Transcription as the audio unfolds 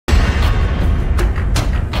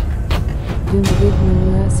12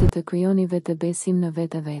 mënyra si të krijoni vetebesim në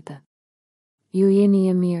Vetevete. Ju jeni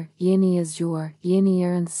e mirë, jeni e zgjuar, jeni i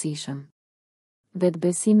rëndësishëm.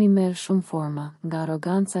 Vetebesimi merr shumë forma, nga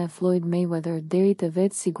arroganca e Floyd Mayweather deri te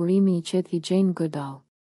vetë sigurimi i qetë i Jane Goodall.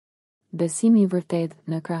 Besimi i vërtetë,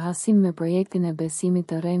 në krahasim me projektin e besimit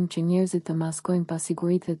të rrem që njerëzit të maskojnë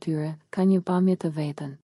pasiguritë e tyre, ka një pamje të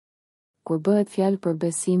vetën. Kur bëhet fjalë për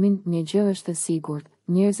besimin, një gjë është e sigurt,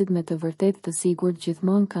 njerëzit me të vërtetë të sigurt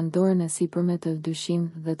gjithmonë kanë dorën e sipërme të dyshim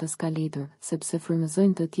dhe të skalitur, sepse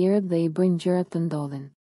frymëzojnë të tjerët dhe i bëjnë gjërat të ndodhin.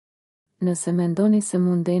 Nëse mendoni se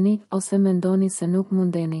mundeni, ose mendoni se nuk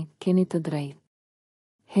mundeni, keni të drejtë.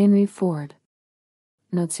 Henry Ford.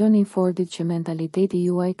 Nocioni i Fordit që mentaliteti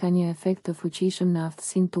juaj ka një efekt të fuqishëm në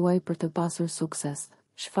aftësinë tuaj për të pasur sukses,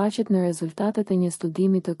 shfaqet në rezultatet e një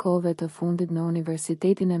studimi të kohëve të fundit në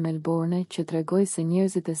Universitetin e Melbourne që tregoi se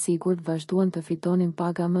njerëzit e sigurt vazhduan të fitonin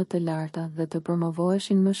paga më të larta dhe të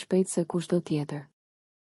promovoheshin më shpejt se kushdo tjetër.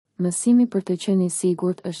 Mësimi për të qenë i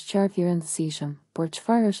sigurt është qartë i rëndësishëm, por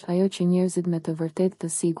çfarë është ajo që njerëzit me të vërtetë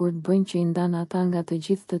të sigurt bëjnë që i ndan ata nga të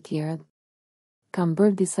gjithë të tjerët? Kam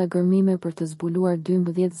bërë disa gërmime për të zbuluar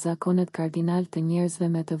 12 zakonet kardinal të njerëzve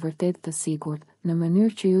me të vërtetë të sigurt, në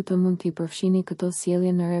mënyrë që ju të mund t'i përfshini këto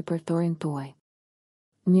sjellje në repertorin tuaj.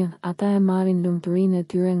 1. Ata e marrin lumturinë e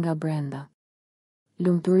tyre nga brenda.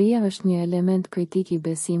 Lumturia është një element kritik i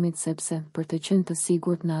besimit sepse, për të qenë të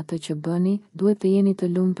sigurt në atë që bëni, duhet të jeni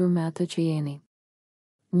të lumtur me atë që jeni.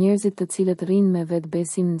 Njerëzit të cilët rrinë me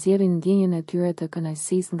vetbesim nxjerrin ndjenjen e tyre të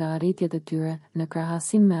kënaqësisë nga arritjet e tyre, në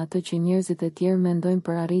krahasim me atë që njerëzit e tjerë mendojnë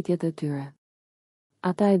për arritjet e tyre.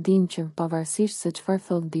 Ata e dinë që, pavarësisht se çfarë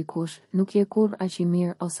thot dikush, nuk je kurrë aq i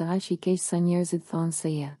mirë ose aq i keq sa njerëzit thonë se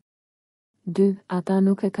je. 2. Ata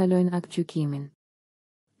nuk e kalojnë gjykimin.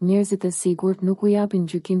 Njerëzit e sigurt nuk u japin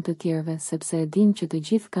gjykim të tjerëve sepse e dinë që të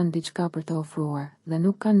gjithë kanë diçka për të ofruar, dhe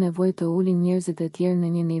nuk kanë nevojë të ulin njerëzit e tjerë në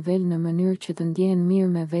një nivel në mënyrë që të ndjehen mirë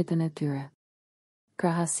me veten e tyre.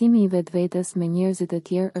 Krahasimi i vetvetes me njerëzit e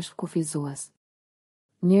tjerë është kufizues.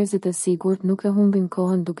 Njerëzit e sigurt nuk e humbin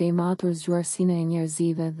kohën duke i matur zgjuarsinë e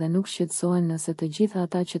njerëzive dhe nuk shqetësohen nëse të gjitha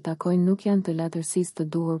ata që takojnë nuk janë të latërsisë të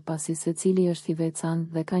duhur pasi secili është i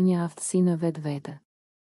veçantë dhe ka një aftësi në vetvete.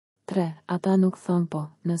 3. Ata nuk thonë po,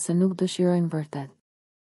 nëse nuk dëshirojnë vërtet.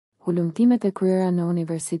 Hulumtimet e kryera në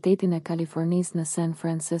Universitetin e Kalifornisë në San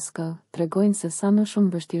Francisco tregojnë se sa më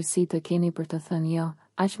shumë vështirësi të keni për të thënë jo,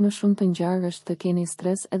 aq më shumë të ngjarë është të keni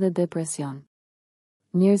stres edhe depresion.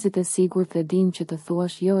 Njerëzit e sigurt e dinë që të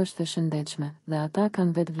thuash jo është e shëndetshme, dhe ata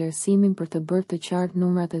kanë vetvlerësimin për të bërë të qartë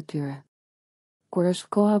numrat e tyre. Kur është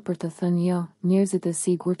koha për të thënë jo, njerëzit e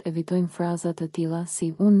sigurt evitojnë fraza të tilla si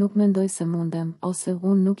unë nuk mendoj se mundem ose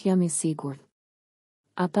unë nuk jam i sigurt.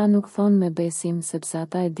 Ata nuk thonë me besim sepse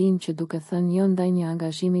ata e dinë që duke thënë jo ndaj një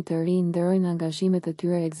angazhimi të ri nderojnë angazhimet e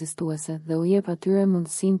tyre ekzistuese dhe u jep atyre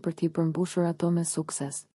mundësinë për t'i përmbushur ato me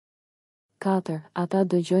sukses. 4. Ata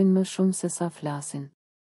dëgjojnë më shumë se sa flasin.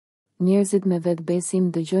 Njerëzit me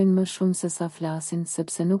vetbesim dëgjojnë më shumë se sa flasin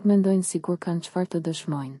sepse nuk mendojnë sikur kanë çfarë të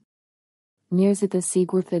dëshmojnë. Njerëzit e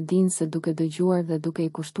sigurt e dinë se duke dëgjuar dhe duke i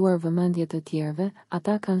kushtuar vëmendje të tjerëve,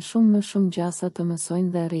 ata kanë shumë më shumë gjasa të mësojnë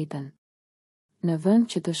dhe rriten. Në vend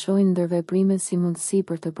që të shohin ndërveprime si mundësi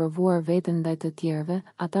për të provuar veten ndaj të tjerëve,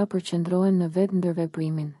 ata përqendrohen në vetë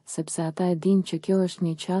ndërveprimin, sepse ata e dinë që kjo është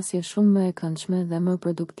një qasje shumë më e këndshme dhe më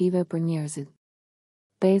produktive për njerëzit.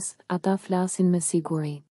 5. Ata flasin me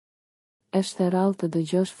siguri. Është e rrallë të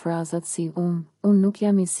dëgjosh frazat si unë nuk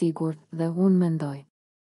jam i sigurt dhe unë mendoj.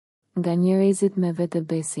 Nga njerëzit me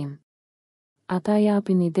vetebesim. Ata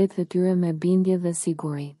japin idetë e tyre me bindje dhe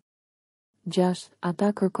siguri. 6.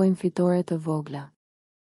 Ata kërkojnë fitore të vogla.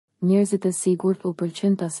 Njerëzit e sigurt u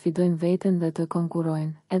pëlqen ta sfidojnë veten dhe të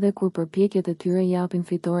konkurrojnë, edhe kur përpjekjet e tyre japin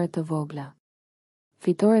fitore të vogla.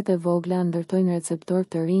 Fitoret e vogla ndërtojnë receptor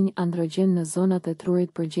të rinj androgjen në zonat e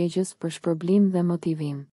trurit përgjegjës për shpërblim dhe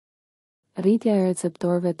motivim. Rritja e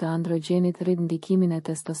receptorëve të androgjenit rrit ndikimin e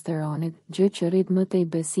testosteronit, gjë që rrit më tej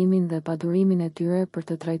besimin dhe padurimin e tyre për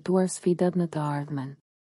të trajtuar sfidat në të ardhmen.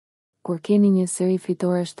 Kur keni një seri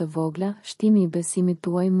fitoresh të vogla, shtimi i besimit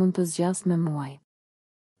tuaj mund të zgjasë me muaj.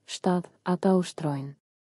 7. Ata ushtrojnë.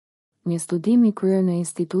 Një studim i kryer në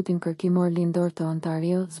Institutin Kërkimor Lindor të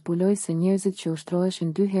Ontario zbuloi se njerëzit që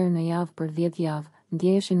ushtroheshin 2 herë në javë për 10 javë,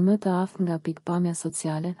 ndjeheshin më të aftë nga pikpamja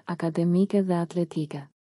sociale, akademike dhe atletike.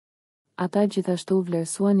 Ata gjithashtu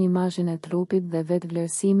vlerësuan imazhin e trupit dhe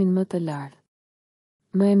vetvlerësimin më të lartë.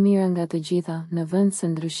 Më e mira nga të gjitha, në vend se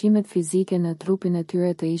ndryshimet fizike në trupin e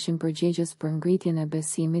tyre të ishin përgjegjës për ngritjen e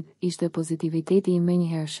besimit, ishte pozitiviteti i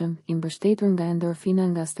menjëhershëm, i mbështetur nga endorfina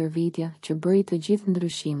nga stërvitja, që bëri të gjithë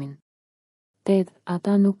ndryshimin. 8.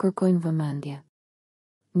 Ata nuk kërkojnë vëmendje.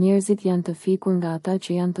 Njerëzit janë të fikur nga ata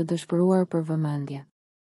që janë të dëshpëruar për vëmendje.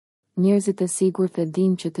 Njerëzit e sigurt e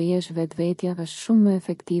dinë që të jesh vetvetja është shumë më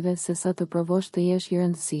efektive se sa të provosh të jesh i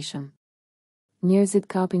rëndësishëm. Njerëzit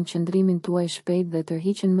kapin qëndrimin tuaj shpejt dhe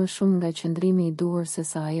tërhiqen më shumë nga qëndrimi i duhur se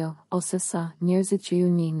sa ajo, ose sa, njerëzit që ju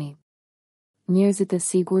njihni. Njerëzit e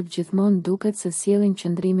sigurt gjithmonë duket se sjellin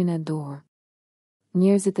qëndrimin e duhur.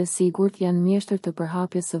 Njerëzit e sigurt janë mjeshtër të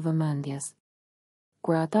përhapjes së vëmendjes.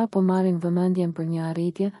 Kur ata po marrin vëmendjen për një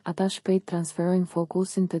arritje, ata shpejt transferojnë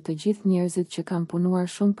fokusin të gjithë njerëzit që kanë punuar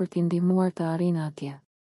shumë për t'i ndihmuar të arrijnë atje.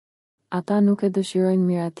 Ata nuk e dëshirojnë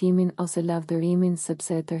miratimin ose lavdërimin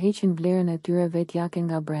sepse e tërhiqin vlerën e tyre vetjake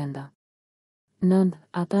nga brenda. 9.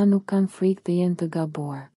 Ata nuk kanë frikë të jenë të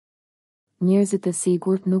gabuar. Njerëzit e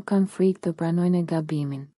sigurt nuk kanë frikë të pranojnë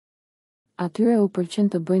gabimin. Atyre u pëlqen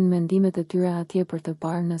të bëjnë mendimet e tyre atje për të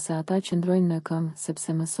parë nëse ata qëndrojnë në këmbë,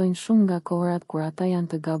 sepse mësojnë shumë nga kohërat kur ata janë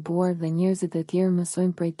të gabuar dhe njerëzit e tjerë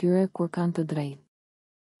mësojnë prej tyre kur kanë të drejtë.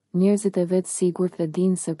 Njerëzit e vetë sigurt e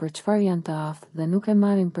dinë se për çfarë janë të aftë dhe nuk e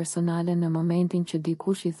marrin personale në momentin që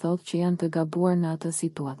dikush i thotë që janë të gabuar në atë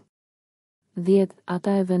situatë. 10.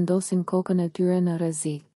 Ata e vendosin kokën e tyre në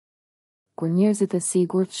rrezik. Kur njerëzit e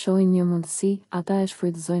sigurt shohin një mundësi, ata e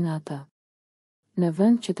shfrytëzojnë atë. Në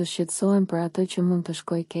vend që të shqetësohen për atë që mund të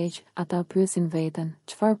shkojë keq, ata pyesin veten,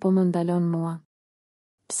 çfarë po më ndalon mua?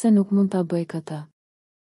 Pse nuk mund ta bëj këtë?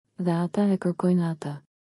 Dhe ata e kërkojnë atë.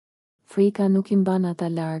 Frika nuk i mban ata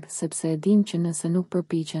larg sepse e dinë që nëse nuk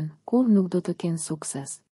përpiqen, kur nuk do të kenë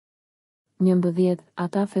sukses. 11.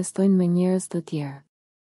 Ata festojnë me njerëz të tjerë.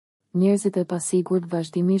 Njerëzit e pasigurt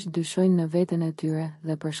vazhdimisht dyshojnë në veten e tyre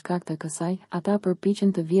dhe për shkak të kësaj, ata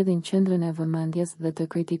përpiqen të vjedhin qendrën e vëmendjes dhe të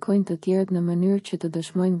kritikojnë të tjerët në mënyrë që të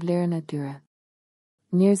dëshmojnë vlerën e tyre.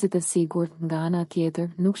 Njerëzit e sigurt, nga ana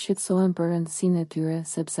tjetër, nuk shqetësohen për rëndësinë e tyre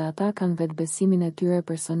sepse ata kanë vetbesimin e tyre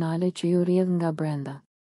personale që ju rrjedh nga brenda.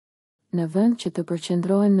 Në vend që të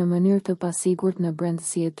përqendrohen në mënyrë të pasigurt në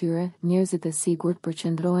brendësi e tyre, njerëzit e sigurt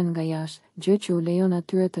përqendrohen nga jashtë, gjë që u lejon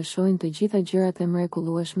atyre të shohin të gjitha gjërat e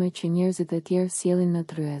mrekullueshme që njerëzit e tjerë sjellin në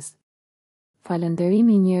tryez.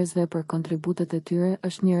 Falënderimi i njerëzve për kontributet e tyre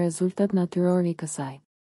është një rezultat natyror i kësaj.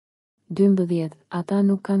 12. Ata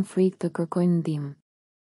nuk kanë frikë të kërkojnë ndihmë.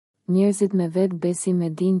 Njerëzit me vetbesim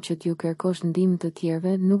e dinë që t'ju kërkosh ndihmë të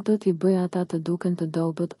tjerëve nuk do t'i bëjë ata të duken të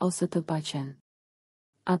dobët ose të paqen.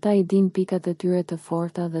 Ata i dinë pikat e tyre të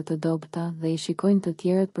forta dhe të dobëta dhe i shikojnë të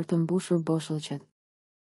tjerët për të mbushur boshllëqet.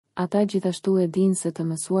 Ata gjithashtu e dinë se të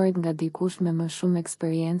mësuarit nga dikush me më shumë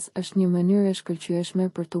eksperiencë është një mënyrë e shkëlqyeshme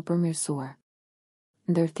për t'u përmirësuar.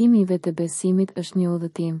 Ndërtimi i vetebesimit është një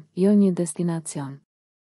udhëtim, jo një destinacion.